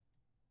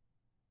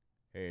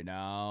Hey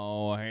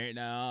now, everybody.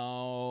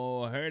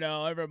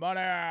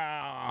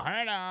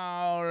 Hey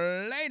now,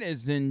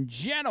 ladies and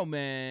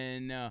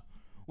gentlemen.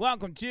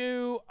 Welcome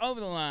to Over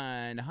the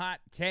Line Hot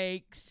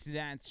Takes.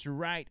 That's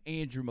right,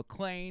 Andrew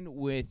McLean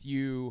with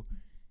you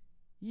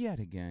yet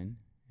again,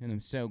 and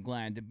I'm so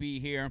glad to be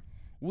here.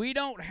 We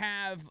don't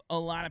have a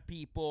lot of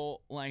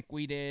people like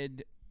we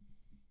did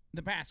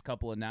the past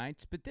couple of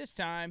nights, but this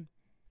time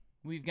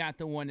we've got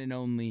the one and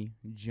only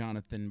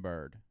Jonathan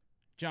Bird.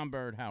 John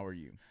Bird, how are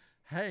you?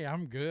 Hey,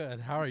 I'm good.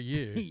 How are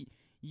you?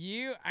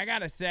 I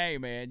gotta say,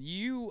 man,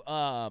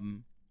 I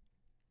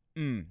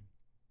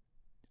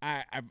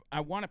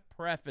want to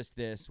preface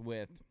this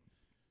with,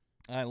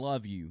 I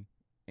love you,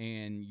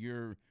 and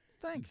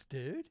Thanks,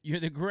 dude.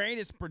 you're the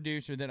greatest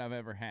producer that I've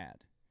ever had.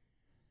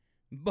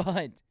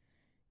 But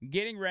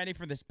getting ready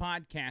for this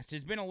podcast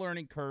has been a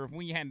learning curve.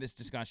 We had this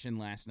discussion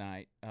last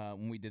night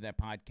when we did that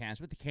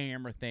podcast with the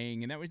camera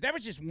thing, and that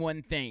was just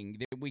one thing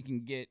that we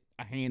can get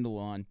a handle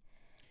on.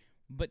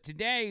 But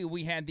today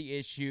we had the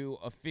issue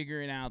of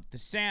figuring out the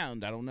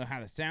sound. I don't know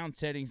how the sound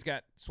settings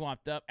got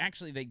swapped up.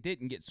 Actually, they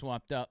didn't get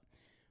swapped up.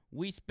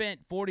 We spent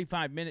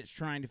 45 minutes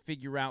trying to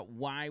figure out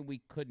why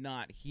we could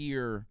not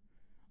hear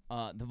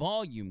the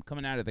volume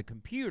coming out of the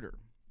computer.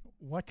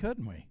 Why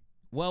couldn't we?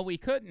 Well, we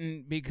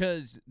couldn't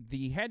because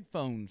the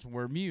headphones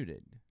were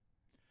muted.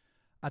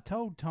 I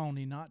told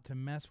Tony not to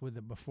mess with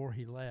it before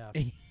he left.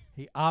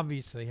 He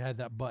obviously had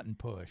that button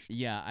pushed.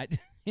 Yeah,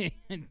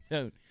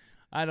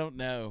 I don't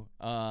know.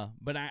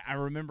 But I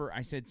remember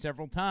I said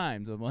several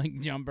times, I'm like,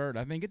 John Bird,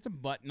 I think it's a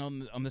button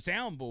on the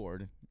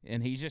soundboard.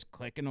 And he's just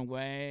clicking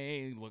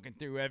away, looking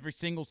through every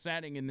single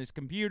setting in this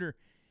computer.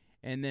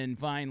 And then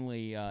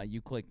finally, you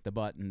click the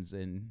buttons,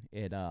 and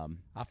it I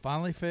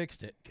finally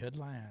fixed it. Good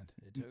land.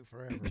 It took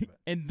forever. But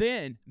and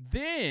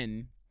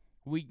then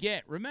we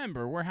get,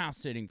 remember, we're house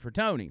sitting for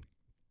Tony.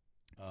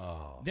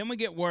 oh, Then we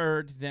get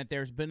word that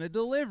there's been a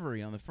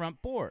delivery on the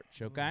front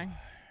porch, okay?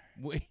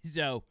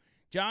 So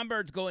John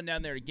Bird's going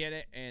down there to get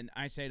it, and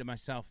I say to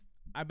myself,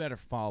 I better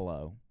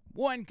follow.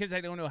 One, because I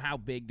don't know how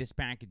big this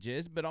package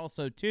is, but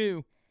also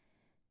two,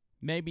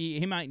 maybe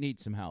he might need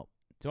some help.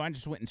 So I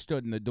just went and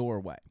stood in the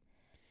doorway.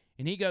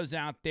 And he goes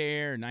out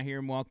there, and I hear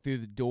him walk through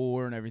the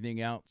door and everything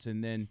else,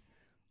 and then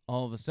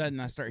all of a sudden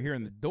I start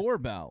hearing the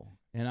doorbell,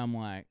 and I'm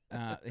like,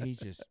 he's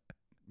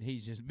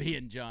just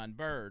being John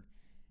Bird.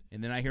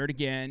 And then I hear it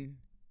again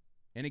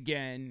and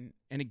again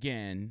and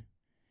again,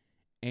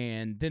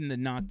 and then the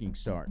knocking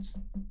starts.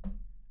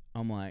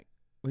 I'm like,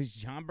 was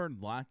John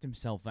Bird locked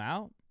himself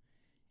out?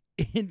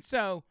 And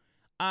so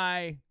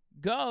I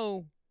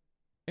go,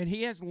 and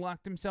he has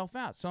locked himself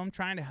out. So I'm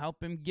trying to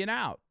help him get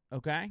out,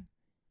 okay?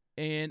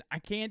 And I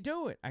can't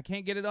do it. I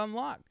can't get it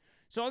unlocked.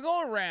 So I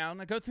go around.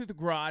 I go through the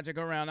garage. I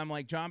go around. I'm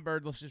like, John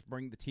Bird, let's just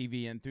bring the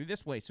TV in through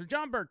this way. So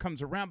John Bird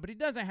comes around, but he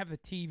doesn't have the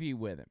TV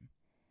with him.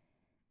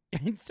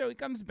 And so he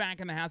comes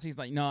back in the house. He's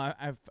like, no,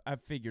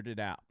 I've figured it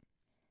out.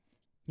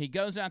 He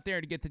goes out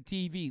there to get the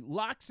TV,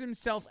 locks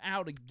himself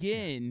out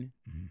again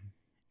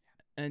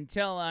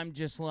until I'm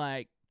just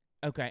like,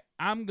 okay,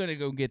 I'm going to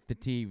go get the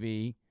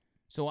TV.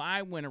 So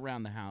I went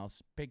around the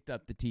house, picked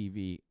up the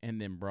TV,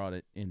 and then brought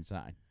it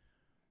inside.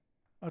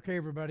 okay,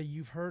 everybody,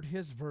 you've heard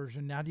his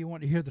version. Now, do you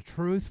want to hear the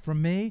truth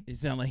from me?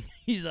 He's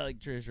like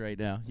Trish right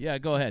now. Yeah,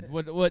 go ahead.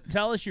 What?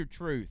 Tell us your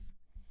truth.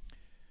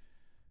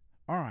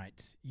 All right.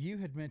 You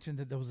had mentioned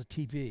that there was a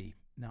TV.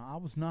 Now, I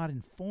was not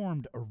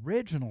informed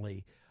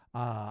originally.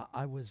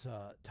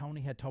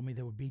 Tony had told me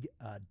there would be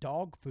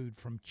dog food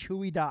from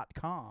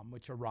Chewy.com,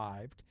 which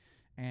arrived,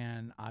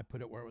 and I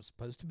put it where it was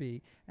supposed to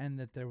be, and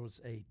that there was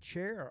a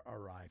chair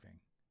arriving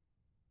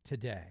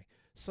today.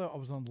 So I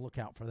was on the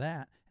lookout for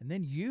that. And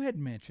then you had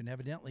mentioned,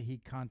 evidently, he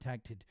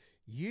contacted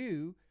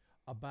you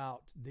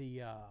about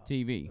the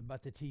TV.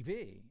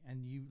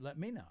 And you let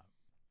me know.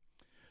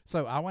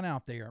 So I went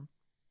out there,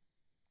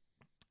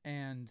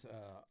 and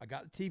I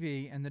got the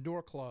TV, and the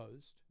door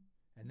closed.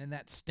 And then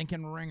that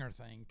stinking ringer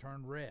thing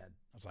turned red.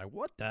 I was like,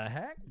 what the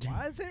heck?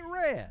 Why is it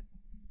red?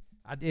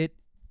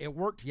 It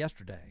worked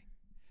yesterday.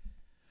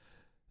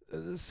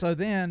 So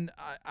then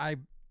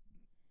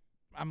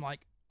I'm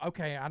like,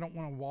 okay, I don't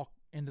want to walk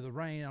into the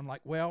rain. I'm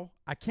like, well,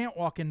 I can't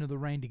walk into the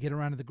rain to get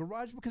around to the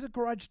garage because the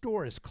garage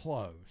door is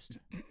closed.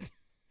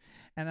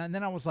 And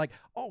then I was like,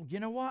 oh, you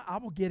know what?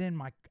 I'll get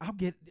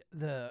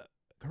the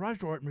garage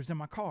door openers in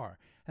my car.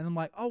 And I'm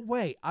like, oh,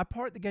 wait, I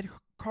parked the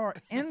car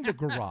in the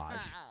garage.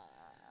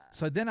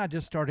 So then I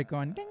just started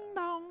going, ding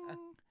dong,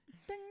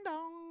 ding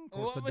dong. Of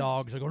course, the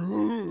dogs are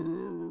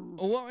going.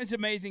 What was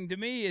amazing to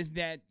me is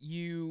that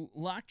you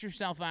locked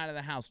yourself out of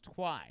the house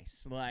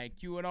twice.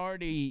 Like, you had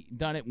already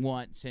done it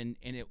once, and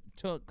it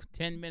took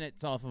 10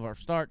 minutes off of our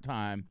start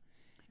time.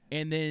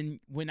 And then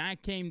when I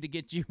came to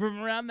get you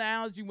from around the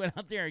house, you went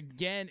out there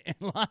again and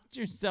locked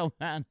yourself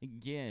out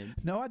again.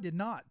 No, I did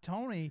not.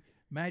 Tony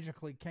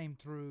magically came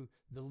through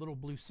the little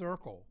blue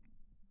circle.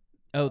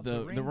 Oh,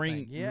 the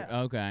ring.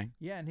 Yeah. Okay.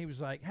 Yeah, and he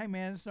was like, hey,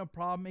 man, it's no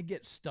problem. It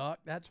gets stuck.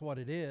 That's what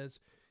it is.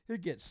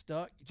 It gets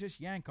stuck. Just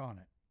yank on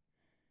it.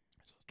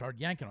 So I started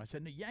yanking on it. I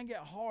said, no, yank it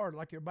hard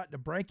like you're about to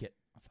break it.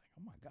 I was like,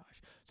 oh my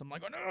gosh. So I'm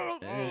like,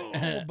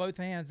 oh, both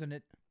hands, and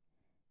it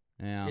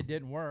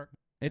didn't work.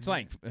 It's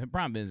like the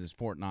problem is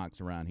Fort Knox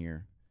around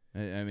here.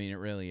 I mean, it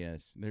really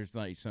is. There's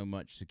like so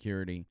much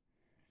security.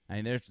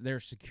 I mean,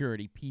 there's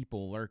security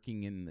people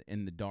lurking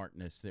in the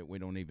darkness that we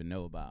don't even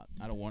know about.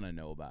 I don't want to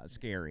know about. It's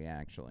scary,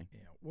 actually.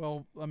 Yeah.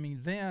 Well, I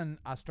mean, then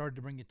I started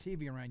to bring the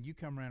TV around. You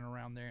come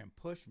around there and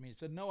pushed me and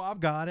said, "No, I've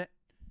got it."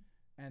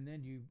 And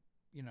then you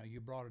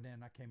brought it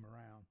in. I came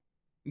around.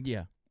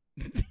 Yeah.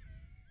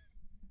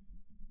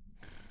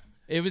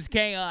 It was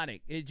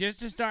chaotic.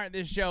 Just to start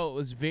this show, it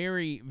was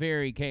very,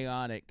 very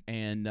chaotic.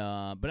 And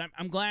but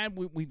I'm glad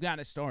we've got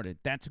it started.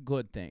 That's a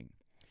good thing.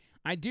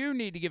 I do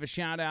need to give a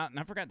shout out, and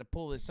I forgot to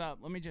pull this up.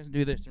 Let me just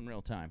do this in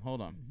real time.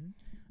 Hold on. Mm-hmm.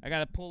 I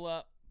got to pull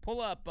up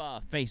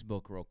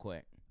Facebook real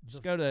quick.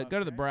 Just go to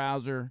the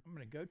browser. I'm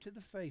going to go to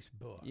the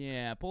Facebook.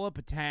 Yeah, pull up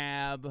a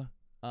tab.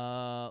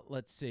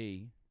 Let's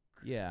see.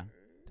 Yeah,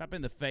 type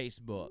in the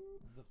Facebook.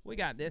 We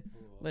got this.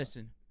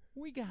 Listen,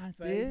 we got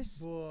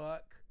this. Facebook.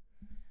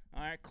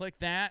 All right, click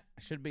that.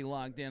 I should be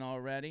logged in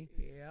already.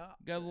 Yeah.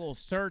 Got a little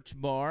search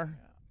bar.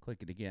 Yeah. Click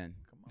it again.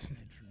 Come on,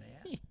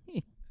 internet.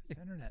 This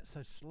internet's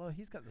so slow.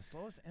 He's got the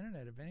slowest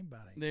internet of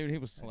anybody. Dude, he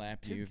will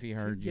slap you if he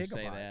heard you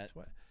say that.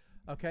 What?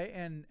 Okay,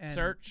 and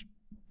search.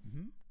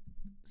 Mm-hmm.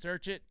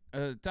 Search it.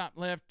 Top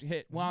left,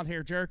 hit Wild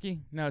Hair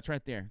Jerky. No, it's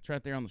right there. It's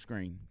right there on the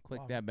screen.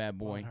 Click that bad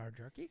boy. Wild Hair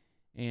Jerky.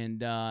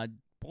 And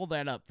pull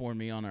that up for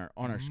me on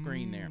our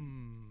screen there.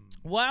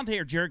 Wild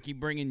Hair Jerky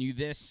bringing you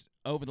this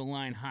Over the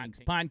Line Hot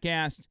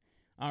podcast.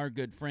 Our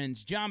good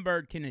friends John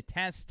Bird can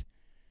attest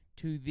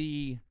to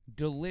the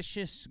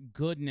delicious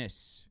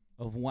goodness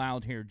of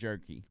Wild Hair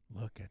Jerky.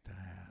 Look at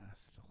that.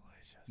 That's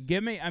delicious.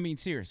 Give me, I mean,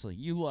 seriously,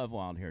 you love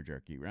Wild Hair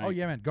Jerky, right? Oh,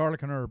 yeah, man.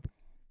 Garlic and herb.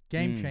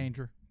 Game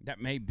changer. That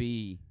may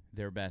be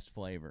their best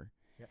flavor.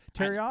 Yeah.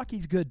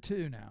 Teriyaki's good,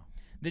 too, now.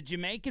 The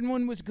Jamaican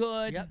one was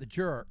good. Yeah, the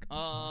jerk.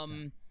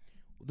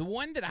 The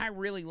one that I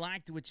really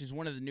liked, which is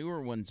one of the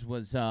newer ones,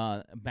 was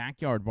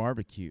Backyard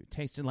Barbecue. It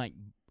tasted like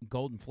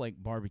Golden Flake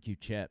barbecue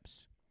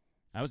chips.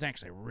 I was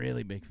actually a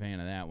really big fan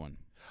of that one.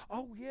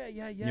 Oh, yeah.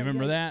 You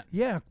remember that?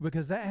 Yeah,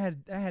 because that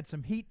had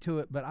some heat to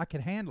it, but I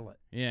could handle it.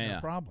 Yeah, no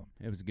problem.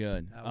 It was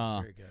good. That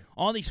was very good.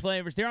 All these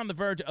flavors, they're on the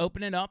verge of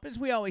opening up, as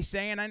we always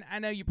say. And I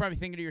know you're probably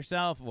thinking to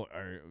yourself,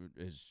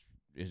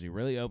 is he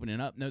really opening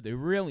up? No, they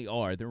really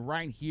are. They're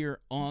right here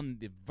on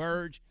the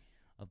verge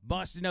of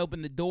busting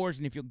open the doors.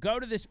 And if you'll go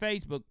to this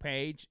Facebook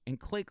page and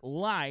click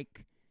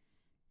like,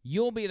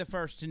 you'll be the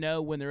first to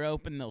know when they're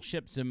open. They'll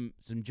ship some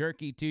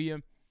jerky to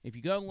you. If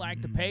you go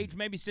like the page,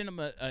 maybe send them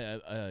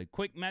a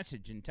quick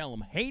message and tell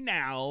them, hey,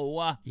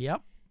 now.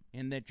 Yep.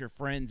 And that your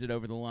friends at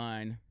Over the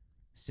Line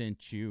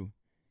sent you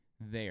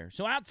there.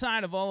 So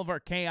outside of all of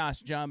our chaos,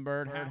 John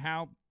Bird,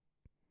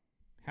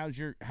 how's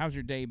your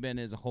day been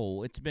as a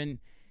whole? It's been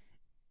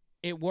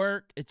at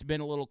work. It's been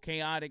a little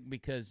chaotic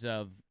because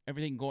of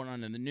everything going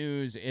on in the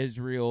news,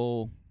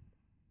 Israel,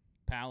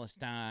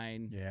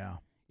 Palestine. Yeah.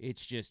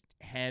 It's just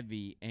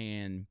heavy.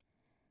 And,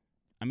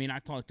 I mean, I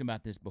talked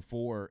about this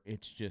before.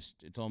 It's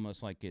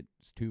almost like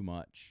it's too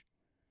much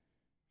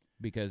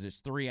because it's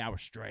 3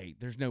 hours straight.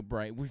 There's no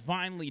break. We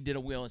finally did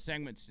a wheel of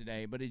segments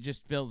today, but it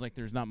just feels like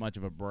there's not much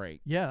of a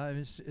break. Yeah,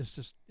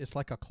 it's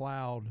like a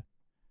cloud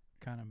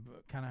kind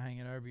of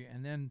hanging over you.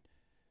 And then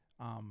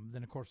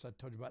of course I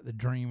told you about the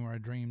dream where I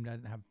dreamed I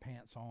didn't have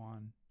pants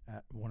on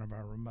at one of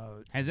our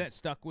remotes. Has that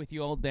stuck with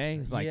you all day?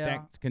 It's like yeah,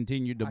 that's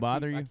continued to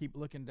bother you? I keep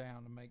looking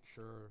down to make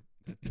sure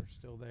that they're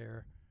still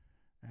there.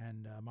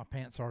 And my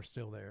pants are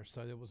still there.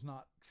 So it was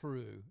not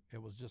true.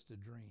 It was just a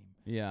dream.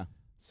 Yeah.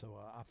 So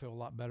I feel a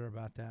lot better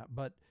about that.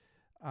 But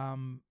I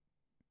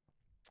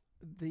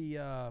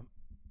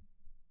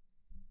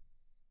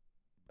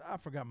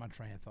forgot my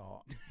train of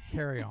thought.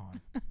 Carry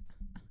on.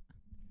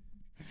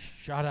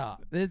 Shut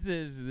up. This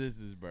is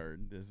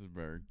Bird. This is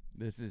Bird.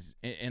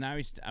 And I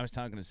was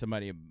talking to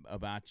somebody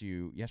about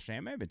you yesterday.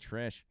 It may have been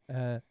Trish.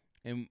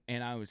 And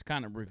I was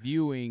kind of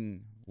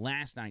reviewing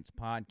last night's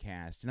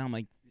podcast, and I'm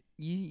like,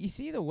 you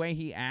see the way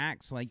he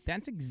acts? Like,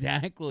 that's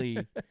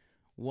exactly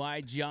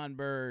why John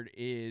Bird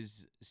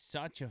is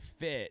such a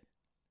fit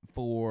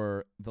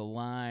for the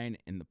line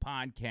and the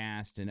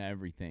podcast and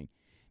everything.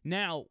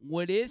 Now,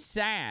 what is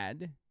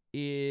sad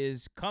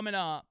is coming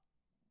up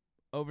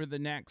over the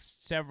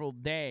next several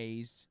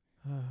days,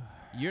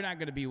 you're not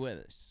going to be with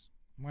us.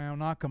 Well,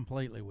 not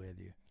completely with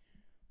you.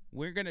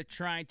 We're going to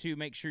try to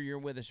make sure you're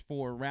with us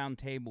for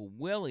Roundtable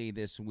Willie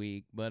this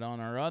week, but on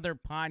our other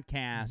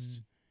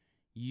podcasts,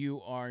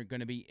 you are going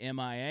to be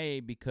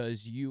MIA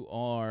because you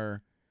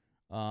are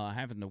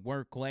having to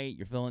work late.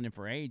 You're filling in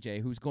for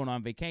AJ, who's going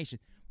on vacation.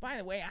 By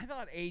the way, I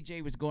thought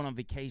AJ was going on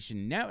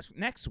vacation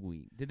next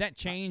week. Did that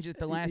change at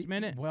the last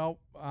minute? Well,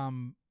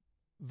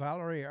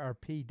 Valerie, our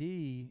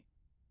PD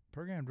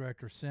program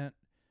director, sent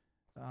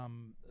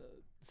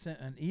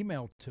an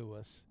email to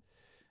us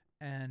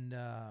and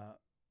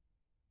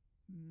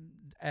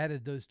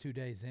added those 2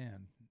 days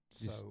in.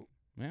 So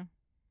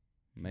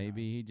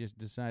maybe he just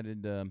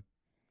decided.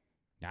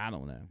 I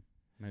don't know.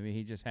 Maybe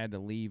he just had to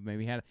leave.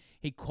 Maybe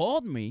he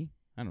called me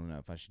I don't know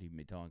if I should even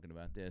be talking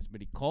about this,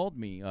 but he called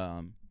me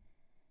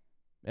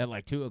at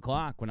like 2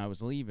 o'clock when I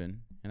was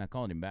leaving, and I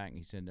called him back, and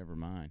he said, never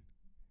mind.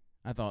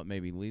 I thought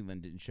maybe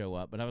Leland didn't show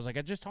up, but I was like,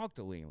 I just talked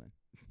to Leland.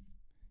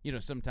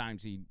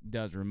 Sometimes he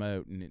does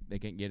remote, and they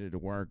can't get it to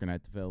work, and I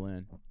have to fill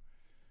in.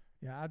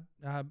 Yeah,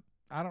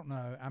 I don't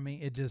know. I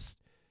mean,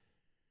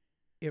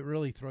 it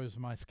really throws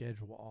my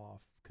schedule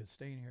off because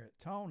staying here at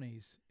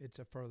Tony's, it's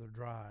a further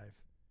drive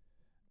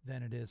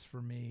than it is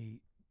for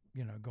me,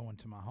 going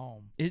to my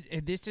home.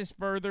 This is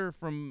further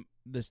from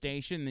the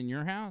station than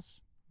your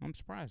house? I'm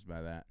surprised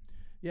by that.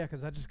 Yeah,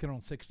 because I just get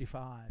on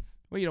 65.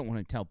 Well, you don't want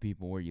to tell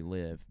people where you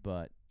live,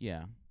 but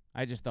yeah,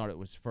 I just thought it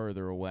was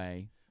further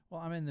away.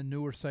 Well, I'm in the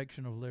newer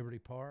section of Liberty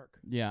Park.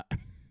 Yeah.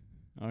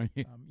 Are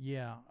you?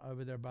 Yeah,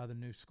 over there by the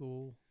new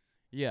school.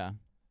 Yeah.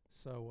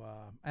 So,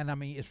 and I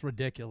mean, it's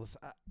ridiculous.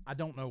 I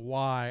don't know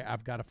why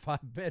I've got a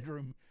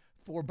 5-bedroom,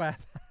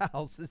 4-bath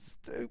house. It's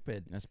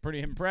stupid. That's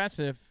pretty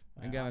impressive.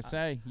 I gotta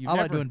say. I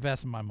like to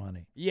invest in my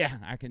money. Yeah,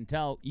 I can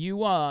tell. You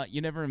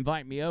never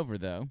invite me over,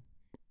 though.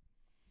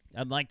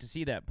 I'd like to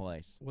see that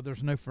place. Well,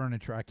 there's no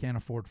furniture. I can't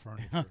afford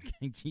furniture.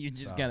 Okay, so you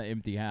just got an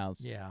empty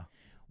house. Yeah.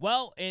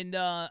 Well, and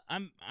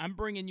I'm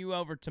bringing you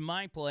over to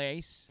my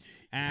place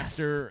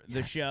after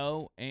the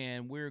show,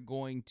 and we're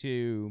gonna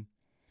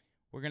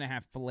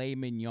have filet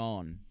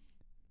mignon.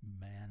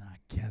 Man, I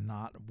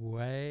cannot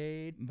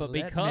wait. But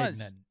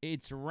because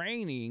it's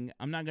raining,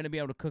 I'm not going to be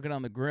able to cook it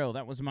on the grill.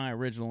 That was my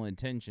original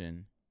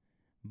intention.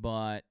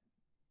 But,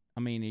 I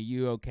mean, are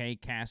you okay,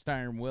 cast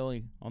iron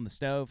Willie on the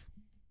stove?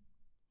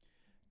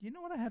 You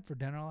know what I had for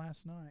dinner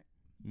last night?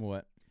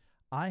 What?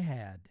 I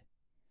had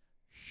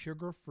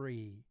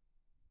sugar-free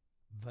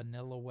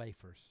vanilla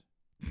wafers.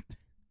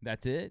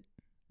 That's it?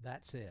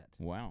 That's it.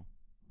 Wow.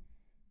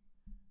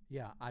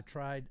 Yeah, I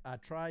tried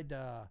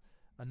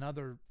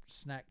another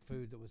snack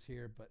food that was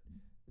here, but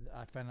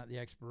I found out the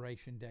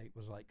expiration date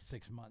was like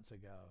 6 months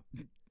ago.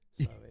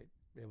 So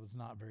it was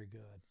not very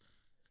good.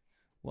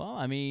 Well,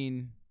 I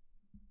mean,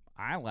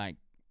 I like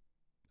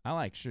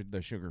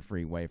the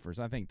sugar-free wafers.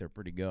 I think they're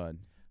pretty good.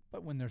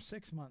 But when they're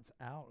 6 months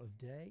out of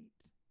date,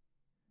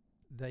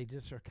 they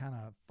just are kind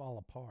of fall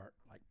apart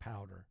like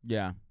powder.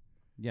 Yeah.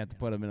 You have to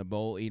put them in a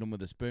bowl, eat them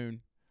with a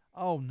spoon.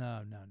 Oh,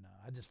 no.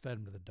 I just fed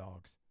them to the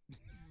dogs.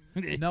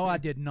 No, I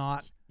did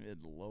not.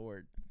 Good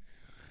Lord.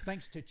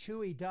 Thanks to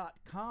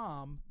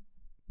Chewy.com,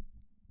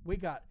 we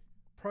got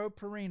Pro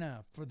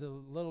Purina for the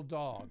little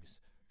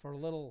dogs. For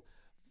little,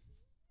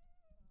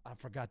 I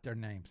forgot their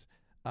names.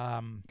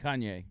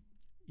 Kanye.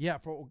 Yeah,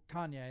 for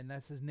Kanye, and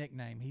that's his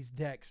nickname. He's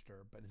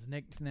Dexter, but his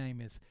nickname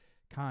is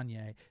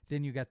Kanye.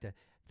 Then you got the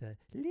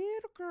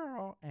little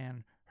girl,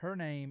 and her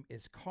name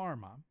is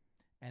Karma.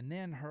 And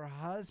then her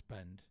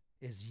husband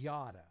is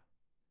Yada,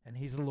 and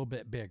he's a little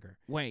bit bigger.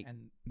 Wait,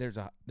 and there's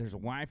a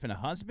wife and a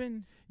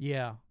husband?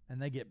 Yeah,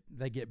 and they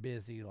get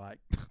busy like.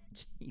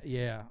 Jesus.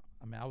 Yeah,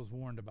 I mean, I was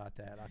warned about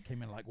that. I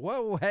came in like,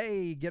 whoa,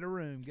 hey, get a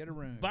room.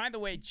 By the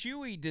way,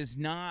 Chewy does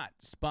not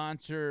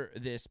sponsor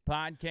this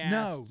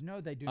podcast.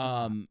 No, they do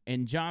not.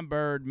 And John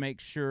Bird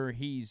makes sure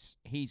he's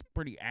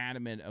pretty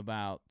adamant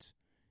about,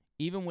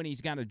 even when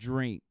he's got a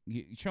drink.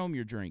 Show him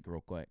your drink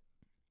real quick.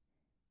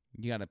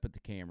 You got to put the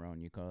camera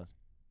on you, cuz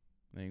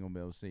they ain't gonna be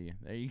able to see you.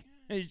 There you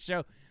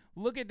go.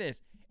 Look at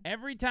this.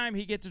 Every time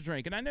he gets a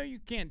drink, and I know you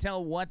can't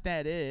tell what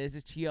that is.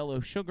 It's yellow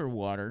sugar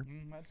water.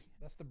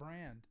 That's the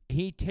brand.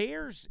 He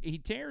tears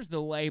the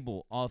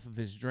label off of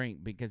his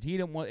drink because he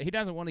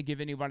doesn't want to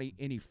give anybody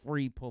any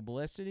free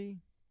publicity.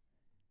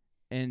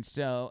 And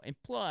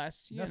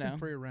plus, nothing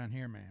free around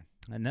here, man.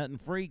 And nothing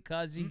free,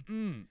 cuzzy.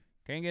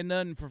 Can't get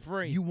nothing for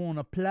free. You want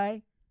to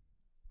play?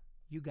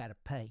 You got to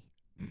pay.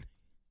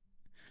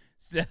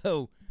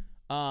 So,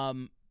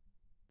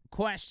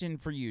 question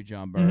for you,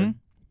 John Bird,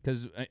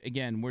 because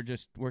again,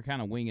 we're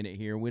kind of winging it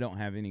here. We don't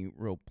have any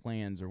real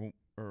plans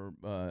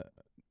or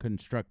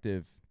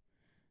constructive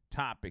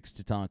topics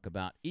to talk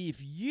about.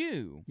 If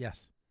you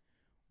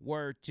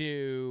were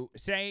to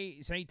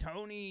say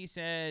Tony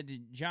said,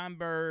 John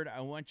Bird,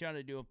 I want y'all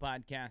to do a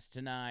podcast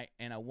tonight,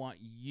 and I want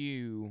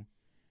you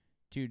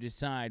to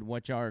decide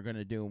what y'all are going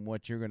to do and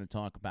what you're going to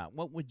talk about,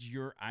 what would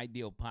your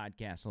ideal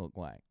podcast look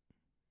like?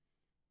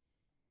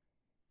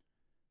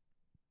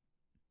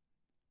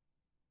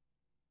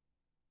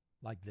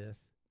 Like this.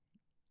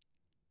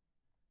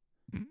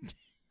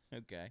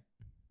 Okay.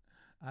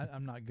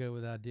 I'm not good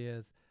with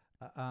ideas.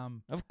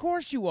 Of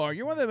course you are.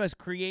 You're one of the most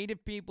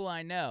creative people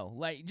I know.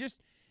 Like,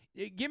 just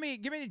give me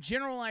a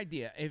general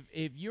idea.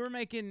 If you're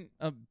making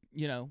a,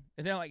 and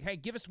they're like, hey,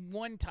 give us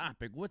one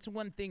topic. What's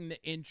one thing that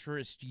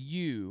interests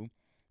you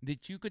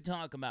that you could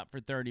talk about for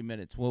 30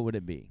 minutes? What would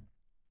it be?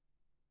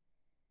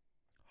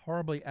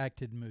 Horribly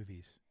acted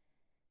movies.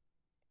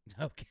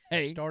 Okay.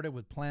 I started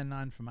with Plan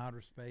 9 from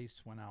Outer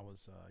Space when I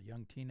was a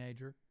young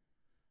teenager,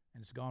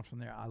 and it's gone from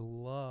there. I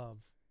love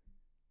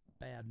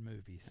bad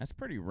movies. That's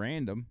pretty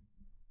random.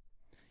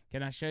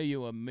 Can I show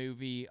you a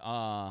movie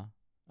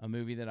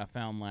that I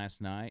found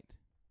last night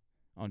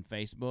on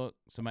Facebook?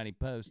 Somebody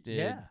posted.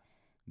 Yeah.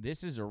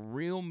 This is a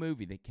real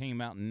movie that came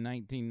out in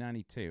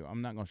 1992.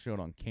 I'm not going to show it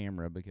on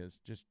camera because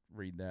just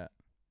read that.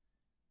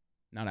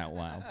 Not out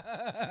loud.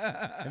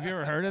 Have you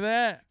ever heard of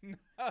that? No.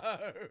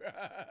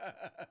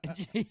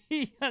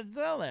 I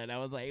saw that. I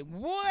was like,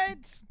 what?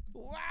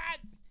 What?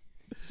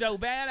 So,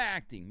 bad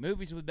acting.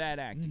 Movies with bad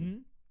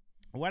acting.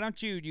 Why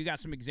don't you got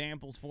some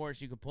examples for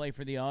us you could play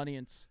for the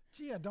audience?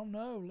 Gee, I don't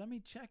know. Let me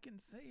check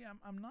and see.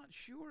 I'm not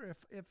sure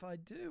if I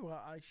do.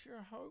 I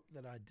sure hope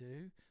that I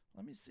do.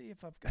 Let me see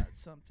if I've got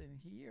something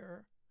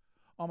here.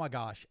 Oh, my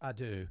gosh, I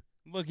do.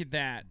 Look at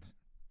that.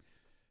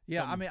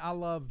 Yeah, I mean, I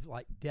love,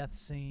 like, death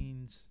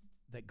scenes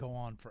that go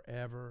on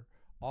forever,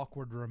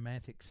 awkward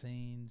romantic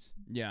scenes,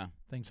 Yeah.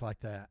 things like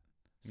that.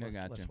 So I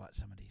gotcha. let's watch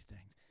some of these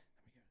things.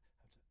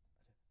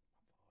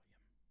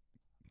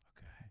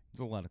 Okay.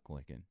 There's a lot of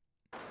clicking.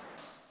 Okay,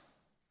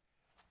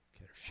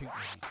 they're shooting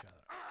at each other.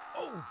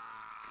 Oh,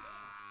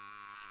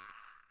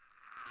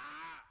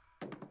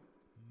 God.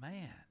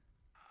 Man.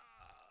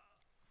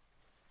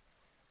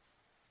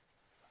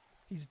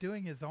 He's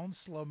doing his own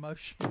slow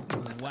motion.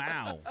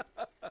 Wow.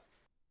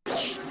 Tell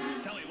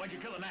me, why'd you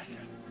kill the master?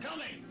 Tell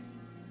me!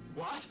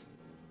 What?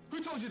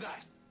 Who told you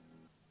that?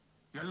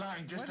 You're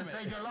lying just to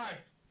save your life.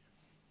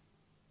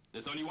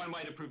 There's only one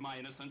way to prove my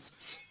innocence.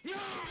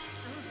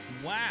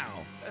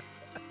 Wow.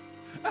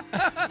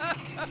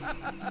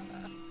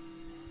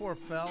 Poor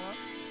fella.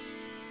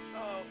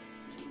 Oh.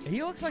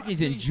 He looks like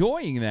he's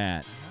enjoying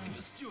that. It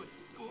was Stuart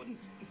Gordon.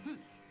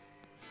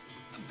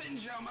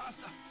 Avenge our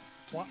master.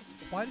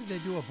 Why did they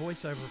do a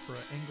voiceover for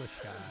an English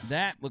guy?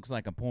 That looks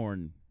like a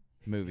porn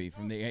movie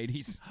from the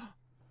 80s.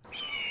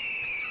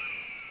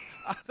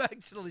 I've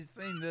actually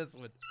seen this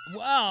one.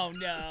 Whoa,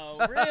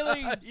 no.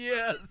 Really?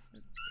 Yes.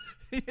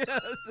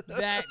 Yes.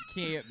 That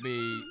can't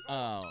be.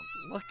 Oh.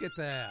 Look at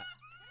that.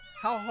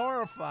 How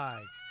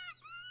horrifying.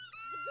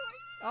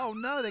 Oh,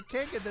 no, they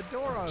can't get the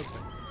door open.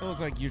 It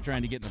looks like you're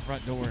trying to get in the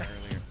front door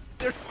earlier.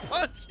 They're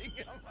punching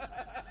him.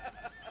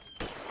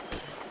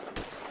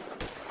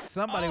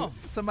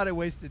 Somebody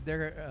wasted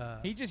their...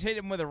 He just hit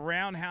him with a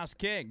roundhouse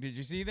kick. Did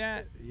you see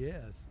that?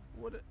 Yes.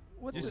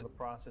 What Just the...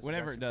 process.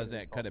 whenever it does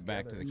that, cut it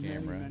back to the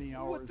camera. Many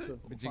hours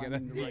of But you gotta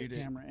finding the right mute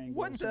it. camera angles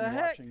What the and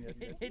heck? watching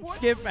it. Hit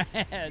skip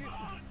ads.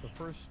 The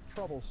first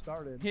trouble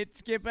started. Hit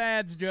skip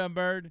ads, John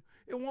Bird.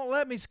 It won't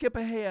let me skip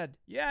ahead.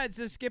 Yeah, it's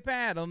a skip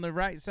ad on the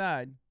right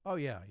side. Oh,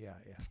 yeah. You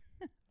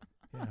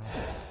know.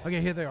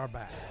 Okay, here they are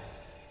back.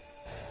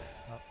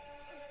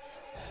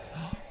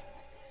 Oh.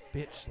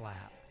 Bitch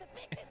slap.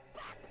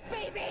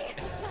 Baby!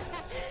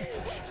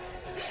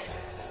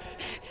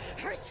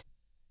 Hurts.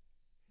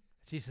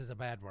 She says a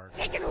bad word.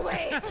 Take it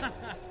away!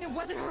 It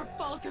wasn't her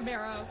fault,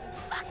 Romero.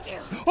 Fuck you!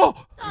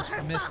 Oh! All her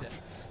I missed fault.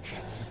 it.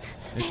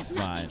 It's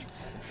fine.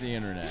 It's the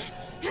internet.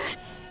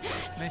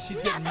 Man,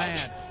 she's getting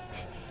mad.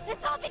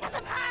 It's all because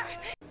of her!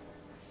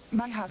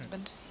 My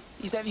husband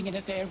is having an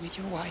affair with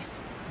your wife.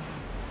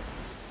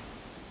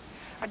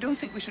 I don't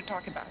think we should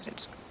talk about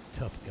it.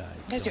 Tough guys.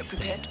 Unless you're don't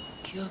prepared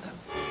dance. to kill them.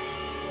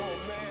 Oh,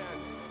 man.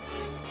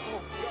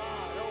 Oh,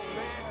 God. Oh,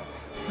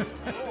 man.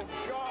 Oh,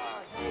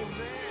 God. Oh,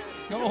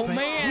 man. Oh,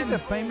 man. He's a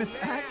famous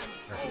actor.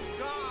 Oh,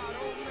 God.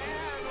 Oh,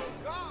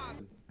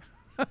 man.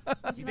 Oh,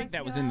 God. You think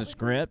that was in the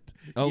script?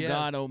 Oh, Yes.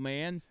 God, oh,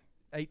 man.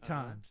 8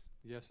 times.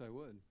 Yes, I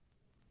would.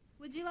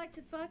 Would you like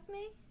to fuck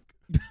me?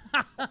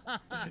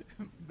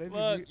 Baby,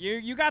 Look,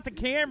 you got the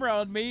camera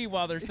on me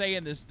while they're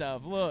saying this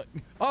stuff. Look.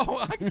 Oh,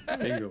 I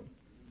got it. Bingo.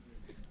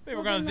 People are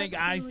Well, going to then think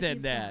let's I see what said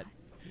you've that.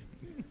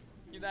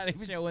 You're not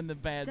even showing the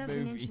bad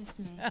Doesn't movies.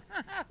 interest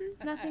me.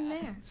 Nothing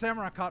there.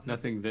 Samurai Cop.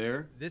 Nothing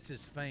there. This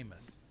is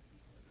famous.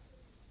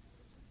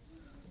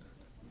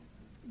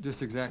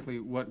 Just exactly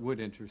what would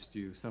interest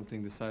you?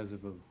 Something the size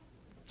of a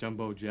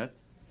jumbo jet?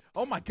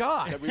 Oh, my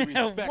God. That we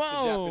respect the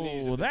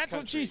Japanese Whoa, of this that's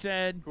what she country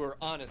said. who are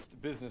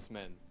honest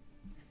businessmen.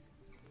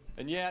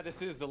 And yeah,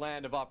 this is the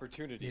land of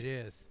opportunity. It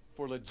is.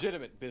 For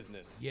legitimate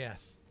business.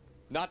 Yes.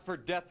 Not for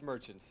death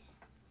merchants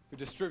who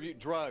distribute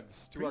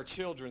drugs to our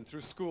children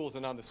through schools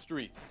and on the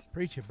streets.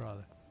 Preach it,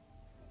 brother.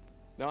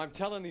 Now I'm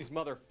telling these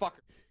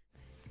motherfuckers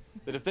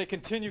that if they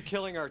continue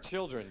killing our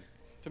children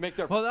to make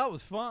their Well, that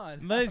was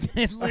fun. Listen,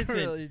 I listen.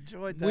 really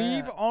enjoyed that.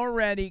 We've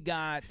already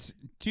got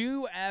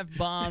 2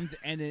 F-bombs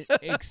and an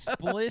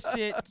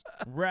explicit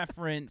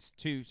reference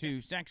to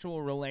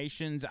sexual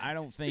relations. I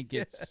don't think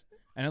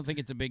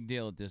it's a big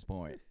deal at this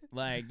point.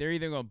 Like, they're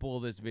either going to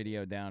pull this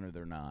video down or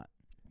they're not.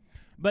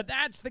 But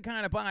that's the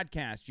kind of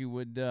podcast you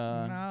would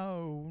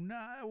No,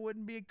 it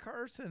wouldn't be a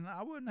cursing.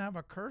 I wouldn't have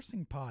a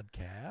cursing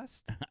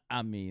podcast.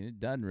 I mean, it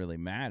doesn't really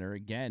matter.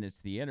 Again,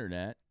 it's the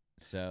internet.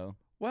 So,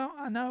 Well,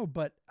 I know,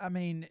 but I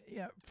mean,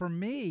 yeah, for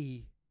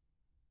me,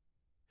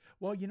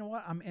 well, you know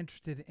what? I'm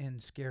interested in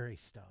scary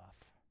stuff.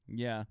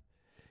 yeah.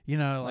 You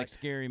know, Like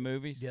scary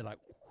movies. yeah, like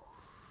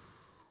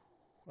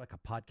a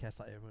podcast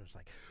like it was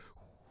like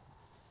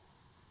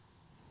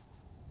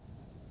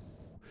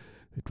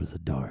it was a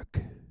dark,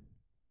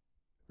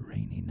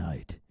 rainy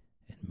night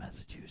in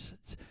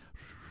Massachusetts.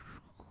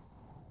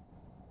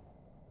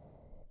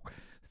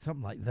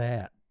 Something like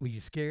that. Were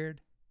you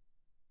scared?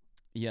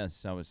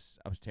 Yes, I was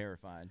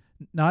terrified.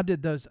 No, I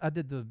did those. I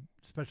did the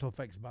special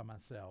effects by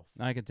myself.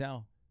 I could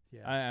tell.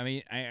 Yeah. I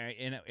mean, I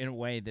in a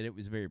way that it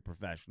was very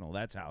professional.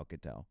 That's how I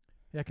could tell.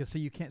 Yeah, because see,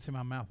 you can't see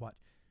my mouth. Watch.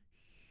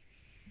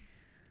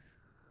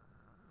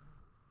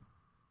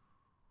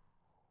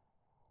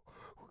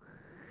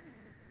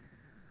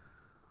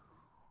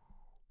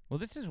 Well,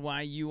 this is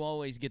why you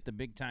always get the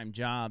big time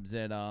jobs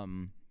at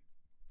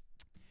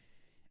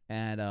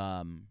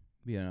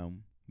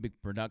big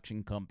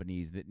production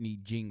companies that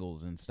need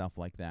jingles and stuff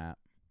like that.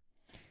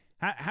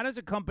 How does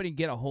a company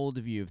get a hold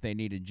of you if they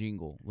need a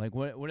jingle? Like,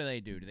 what do they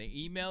do? Do they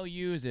email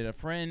you? Is it a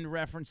friend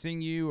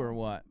referencing you or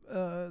what?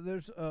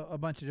 There's a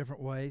bunch of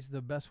different ways.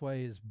 The best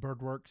way is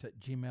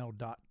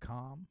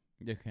birdworks@gmail.com.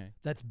 Okay.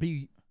 That's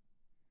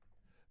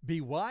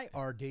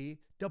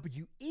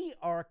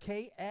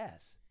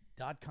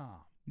BYRDWERKS.com.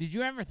 Did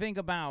you ever think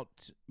about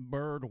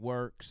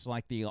BirdWorks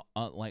like the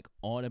like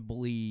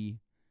audibly?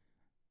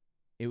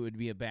 It would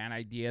be a bad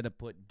idea to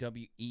put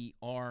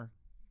WERKS.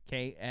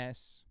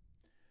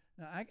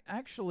 Now,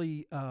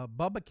 actually,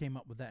 Bubba came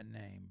up with that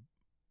name.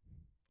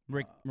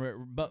 Rick,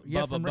 from Bubba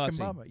Rick and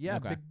Bussey. Bubba. Yeah,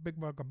 Okay. Big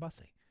Bubba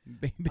Bussey.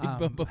 Big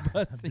Bubba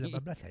Bussey.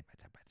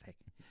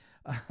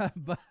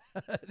 But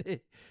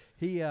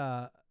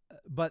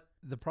but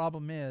the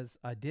problem is,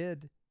 I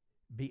did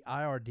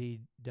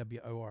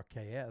BIRDWORKS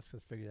because I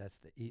figured that's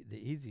the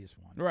easiest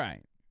one.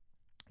 Right.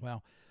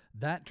 Well,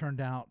 that turned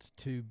out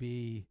to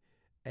be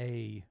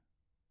a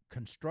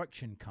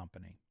construction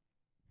company.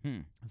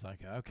 It's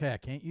like, okay, I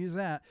can't use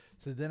that.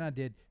 So then I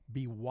did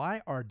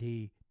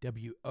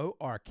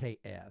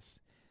BYRDWORKS.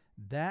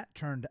 That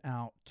turned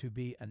out to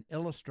be an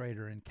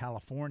illustrator in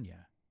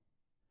California.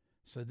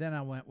 So then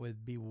I went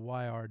with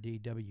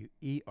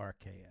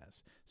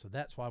BYRDWERKS. So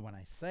that's why when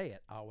I say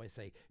it, I always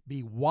say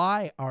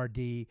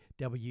BYRDWERKS.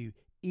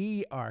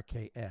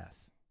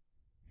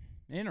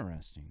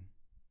 Interesting.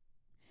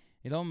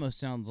 It almost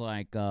sounds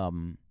like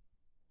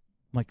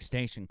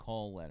station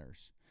call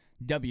letters.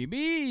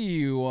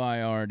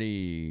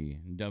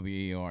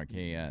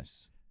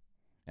 WBYRDWERKS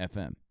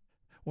FM.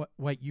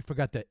 Wait, you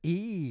forgot the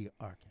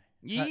ERK.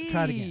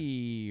 Try it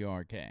again.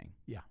 ERK.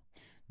 Yeah.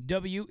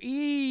 WERK.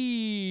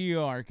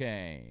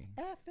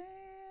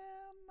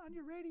 FM on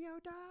your radio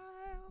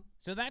dial.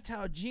 So that's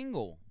how a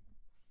jingle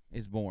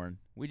is born.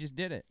 We just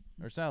did it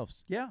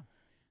ourselves. Yeah.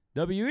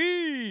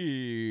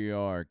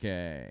 WERK.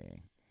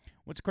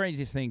 What's the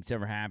craziest thing that's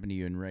ever happened to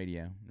you in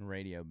radio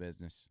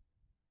business?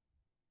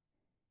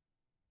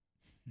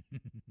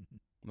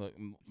 Look,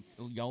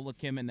 y'all look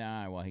him in the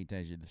eye while he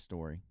tells you the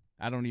story.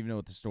 I don't even know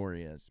what the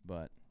story is,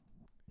 but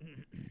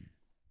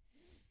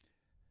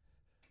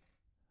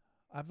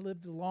I've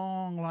lived a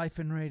long life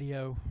in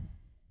radio.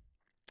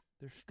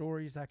 There's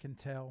stories I can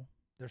tell.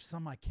 There's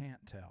some I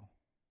can't tell.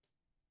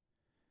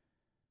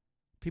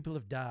 People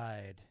have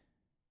died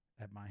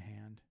at my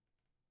hand.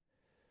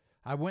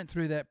 I went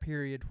through that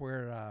period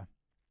where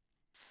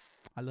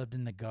I lived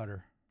in the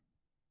gutter.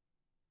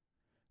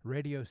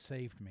 Radio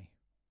saved me.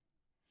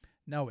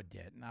 No, it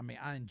didn't. I mean,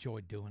 I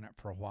enjoyed doing it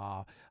for a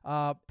while.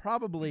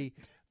 Probably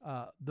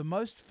the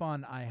most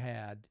fun I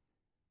had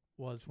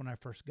was when I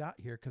first got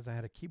here because I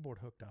had a keyboard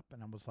hooked up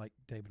and I was like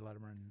David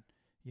Letterman,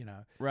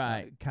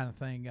 right, kind of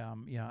thing.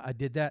 I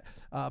did that.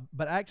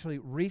 But actually,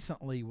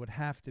 recently would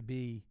have to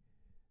be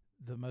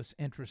the most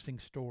interesting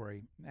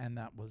story, and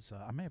that was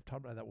I may have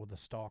talked about that with a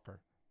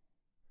stalker.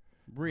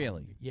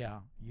 Really?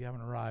 Yeah, you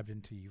haven't arrived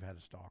until you've had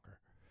a stalker.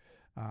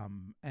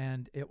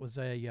 And it was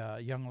a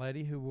young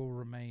lady who will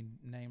remain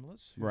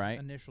nameless.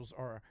 Right.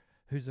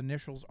 Whose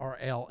initials are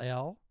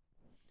LL.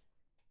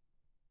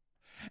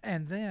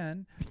 And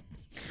then.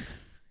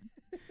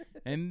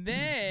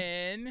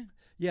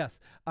 Yes.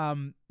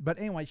 But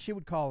anyway, she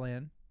would call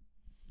in,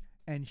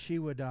 and she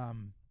would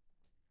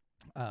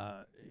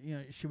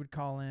she would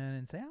call in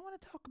and say, "I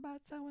want to talk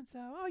about so and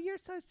so. Oh, you're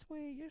so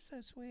sweet. You're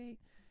so sweet."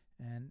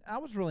 And I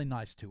was really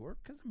nice to her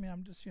because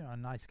I'm just a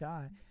nice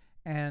guy,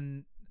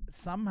 and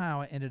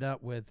somehow it ended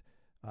up with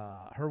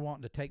her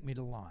wanting to take me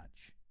to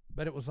lunch,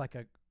 but it was like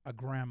a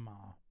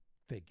grandma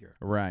figure,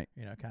 right?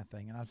 Kind of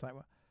thing. And I was like,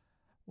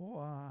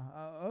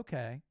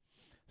 okay.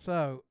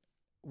 So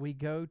we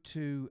go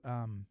to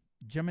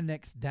Jim and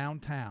Nick's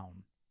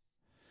downtown,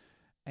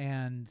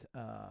 and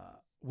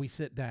we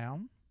sit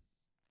down,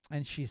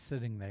 and she's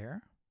sitting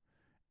there,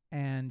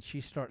 and she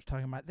starts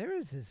talking about there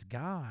is this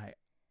guy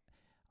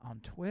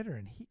on Twitter,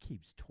 and he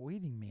keeps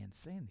tweeting me and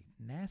saying these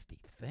nasty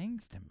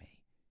things to me.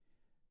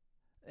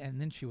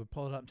 And then she would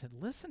pull it up and said,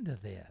 "Listen to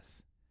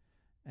this."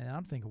 And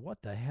I'm thinking,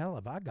 what the hell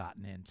have I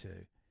gotten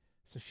into?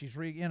 So she's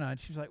and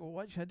she's like, "Well,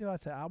 what should I do?" I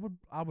said, I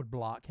would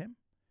block him.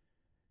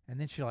 And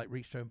then she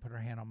reached over and put her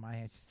hand on my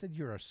hand. She said,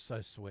 "You're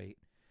so sweet."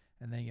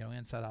 And then,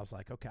 inside I was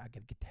like, okay, I got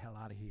to get the hell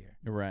out of here.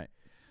 Right.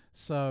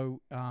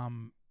 So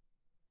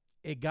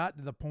it got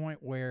to the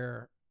point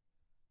where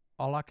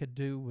all I could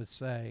do was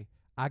say,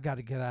 I got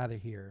to get out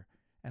of here.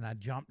 And I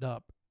jumped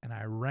up and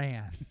I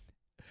ran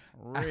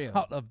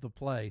out of the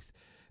place.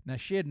 Now,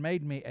 she had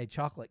made me a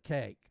chocolate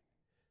cake.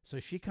 So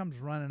she comes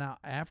running out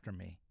after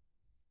me,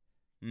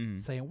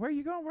 saying, "Where are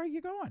you going? Where are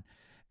you going?"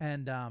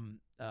 And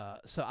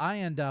so I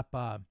end up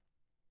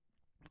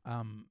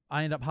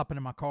hopping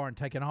in my car and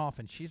taking off,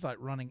 and she's like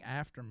running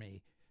after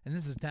me, and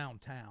this is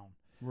downtown,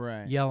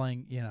 Right.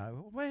 yelling,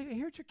 wait,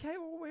 here's your cake.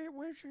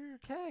 Where's your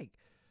cake?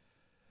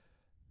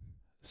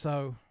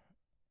 So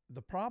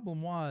the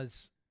problem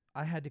was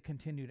I had to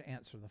continue to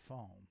answer the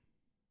phone.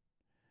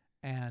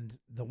 And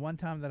the one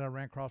time that I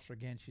ran across her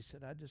again, she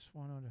said, I just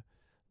wanted to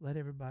let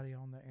everybody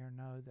on the air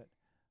know that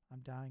I'm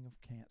dying of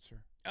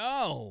cancer.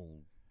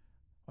 Oh.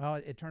 Well,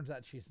 it turns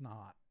out she's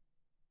not.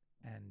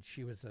 And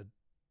she was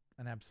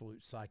an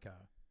absolute psycho.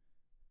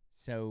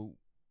 So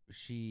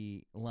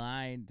she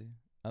lied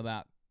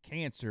about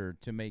cancer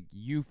to make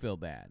you feel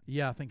bad.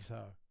 Yeah, I think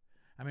so.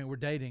 I mean, we're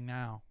dating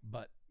now,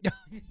 but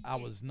I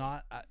was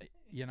not,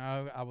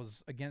 I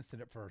was against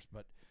it at first,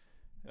 but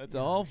that's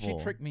awful.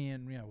 She tricked me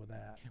in, with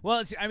that. Well,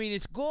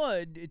 it's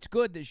good. It's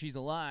good that she's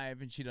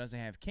alive and she doesn't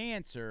have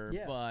cancer,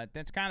 Yes. but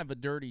that's kind of a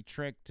dirty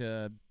trick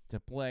to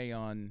play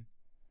on,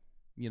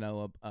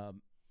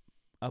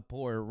 a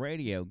poor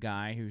radio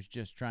guy who's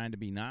just trying to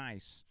be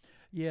nice.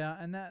 Yeah,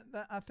 and that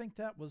I think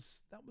that was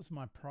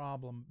my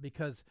problem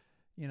because,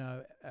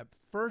 at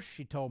first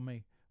she told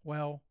me,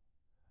 well,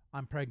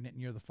 I'm pregnant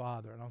and you're the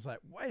father. And I was like,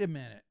 wait a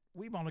minute.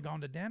 We've only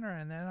gone to dinner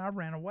and then I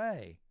ran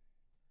away.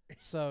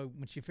 So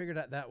when she figured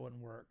out that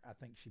wouldn't work, I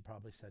think she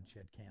probably said she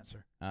had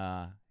cancer.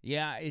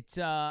 Yeah, it's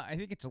I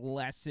think it's a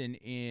lesson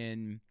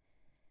in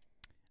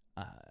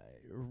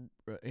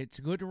it's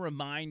a good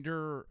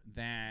reminder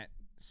that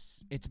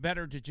it's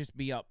better to just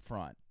be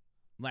upfront.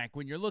 Like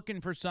when you're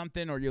looking for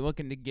something or you're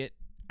looking to get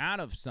out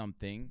of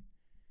something,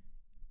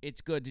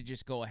 it's good to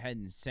just go ahead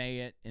and say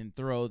it and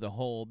throw the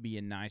whole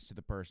being nice to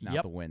the person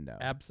out the window.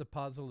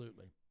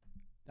 Absolutely.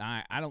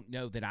 I don't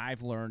know that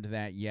I've learned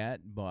that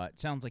yet, but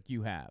it sounds like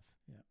you have.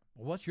 Yeah.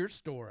 Well, what's your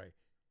story?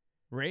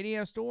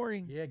 Radio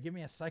story? Yeah, give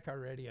me a psycho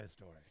radio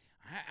story.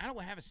 I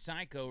don't have a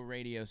psycho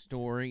radio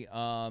story.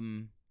 I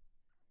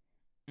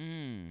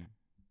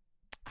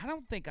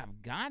don't think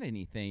I've got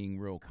anything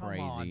real crazy.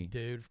 Come on,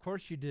 dude. Of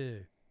course you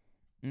do.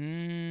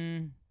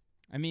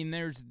 I mean,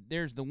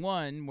 there's the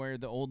one where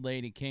the old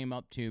lady came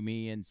up to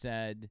me and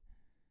said,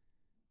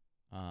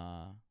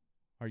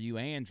 are you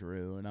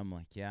Andrew? And I'm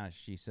like, yeah.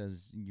 She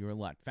says, you're a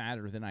lot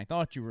fatter than I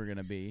thought you were going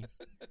to be.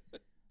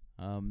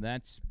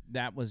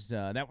 That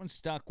one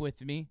stuck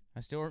with me. I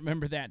still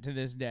remember that to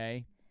this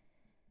day.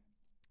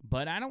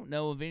 But I don't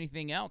know of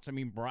anything else. I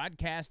mean,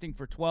 broadcasting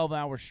for 12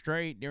 hours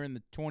straight during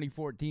the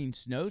 2014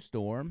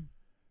 snowstorm.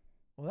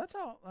 Well,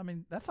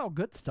 that's all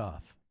good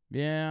stuff.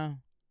 Yeah.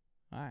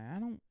 I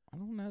don't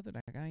know that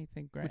I got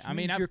anything great. Which I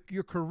mean, means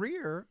your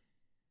career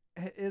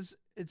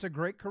it's a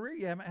great career.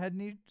 You haven't had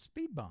any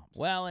speed bumps.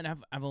 Well, and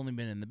I've only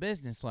been in the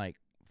business like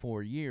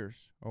 4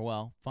 years,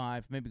 or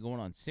 5, maybe going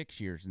on 6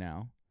 years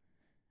now.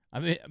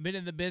 I've been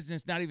in the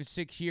business not even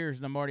 6 years,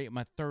 and I'm already at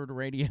my 3rd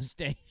radio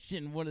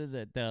station. What does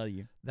that tell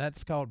you?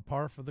 That's called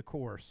par for the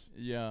course.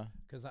 Yeah.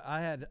 Because I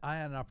had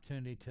an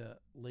opportunity to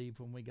leave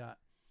when we got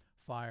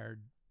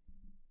fired,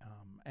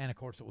 and of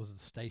course it was a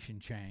station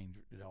change.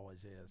 It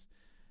always is.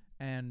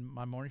 And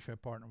my morning show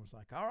partner was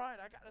like, all right,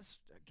 I got a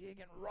gig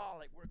in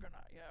Raleigh. We're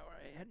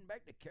heading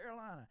back to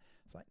Carolina.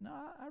 It's like, no,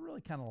 I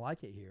really kind of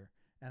like it here.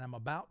 And I'm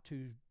about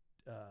to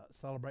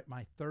celebrate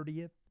my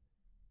 30th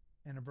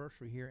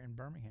anniversary here in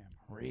Birmingham.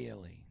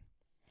 Really?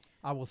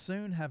 I will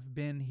soon have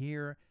been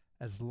here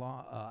as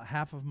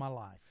half of my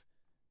life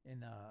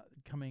in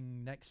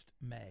coming next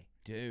May.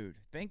 Dude,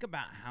 think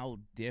about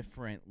how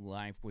different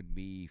life would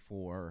be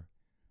for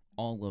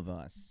all of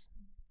us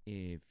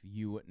if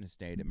you wouldn't have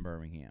stayed in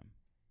Birmingham.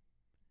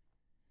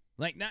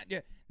 Like, not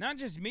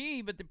just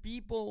me, but the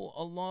people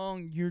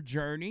along your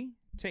journey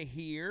to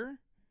here.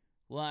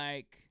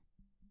 Like,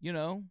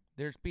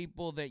 there's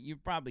people that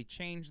you've probably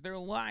changed their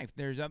life.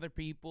 There's other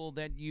people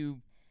that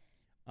you've,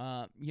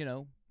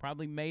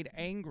 probably made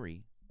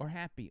angry or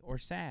happy or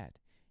sad.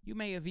 You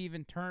may have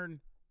even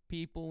turned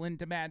people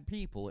into bad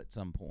people at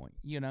some point,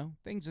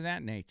 things of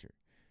that nature.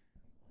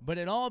 But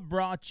it all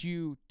brought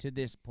you to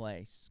this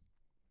place.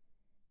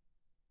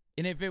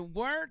 And if it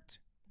weren't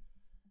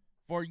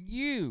for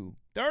you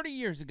 30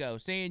 years ago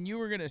saying you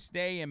were going to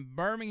stay in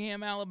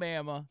Birmingham,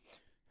 Alabama,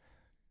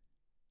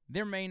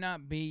 there may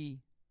not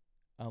be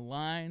a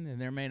line and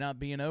there may not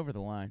be an over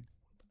the line.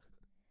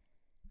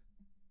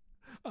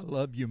 I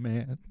love you,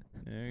 man.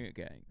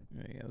 Okay.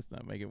 Yeah, let's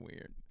not make it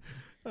weird.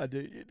 I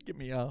do. Give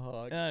me a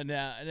hug.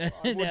 No.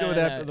 We'll do it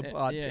after the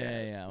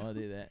podcast. Yeah, we'll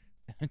do that.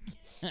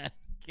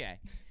 Okay.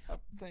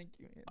 Thank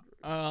you,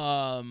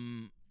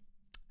 Andrew.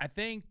 I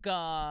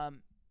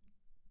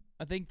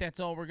think that's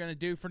all we're going to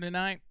do for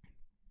tonight.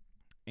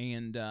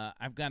 And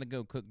I've got to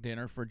go cook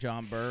dinner for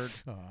John Bird.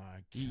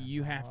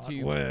 You have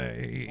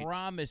to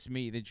promise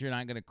me that you're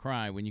not going to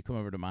cry when you come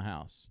over to my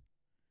house.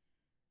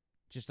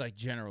 Just like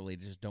generally,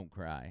 just don't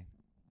cry.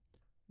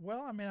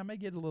 Well, I mean, I may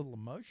get a little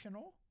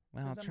emotional.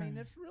 Well, I'll try. I mean,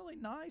 it's really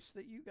nice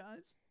that you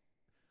guys.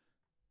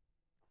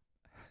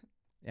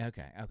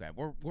 Okay.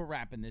 We're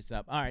wrapping this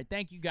up. All right.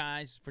 Thank you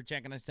guys for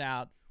checking us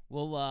out.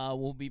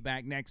 We'll be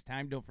back next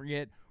time. Don't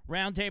forget,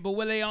 Roundtable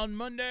Willie on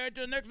Monday.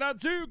 Until next time,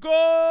 see you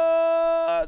guys.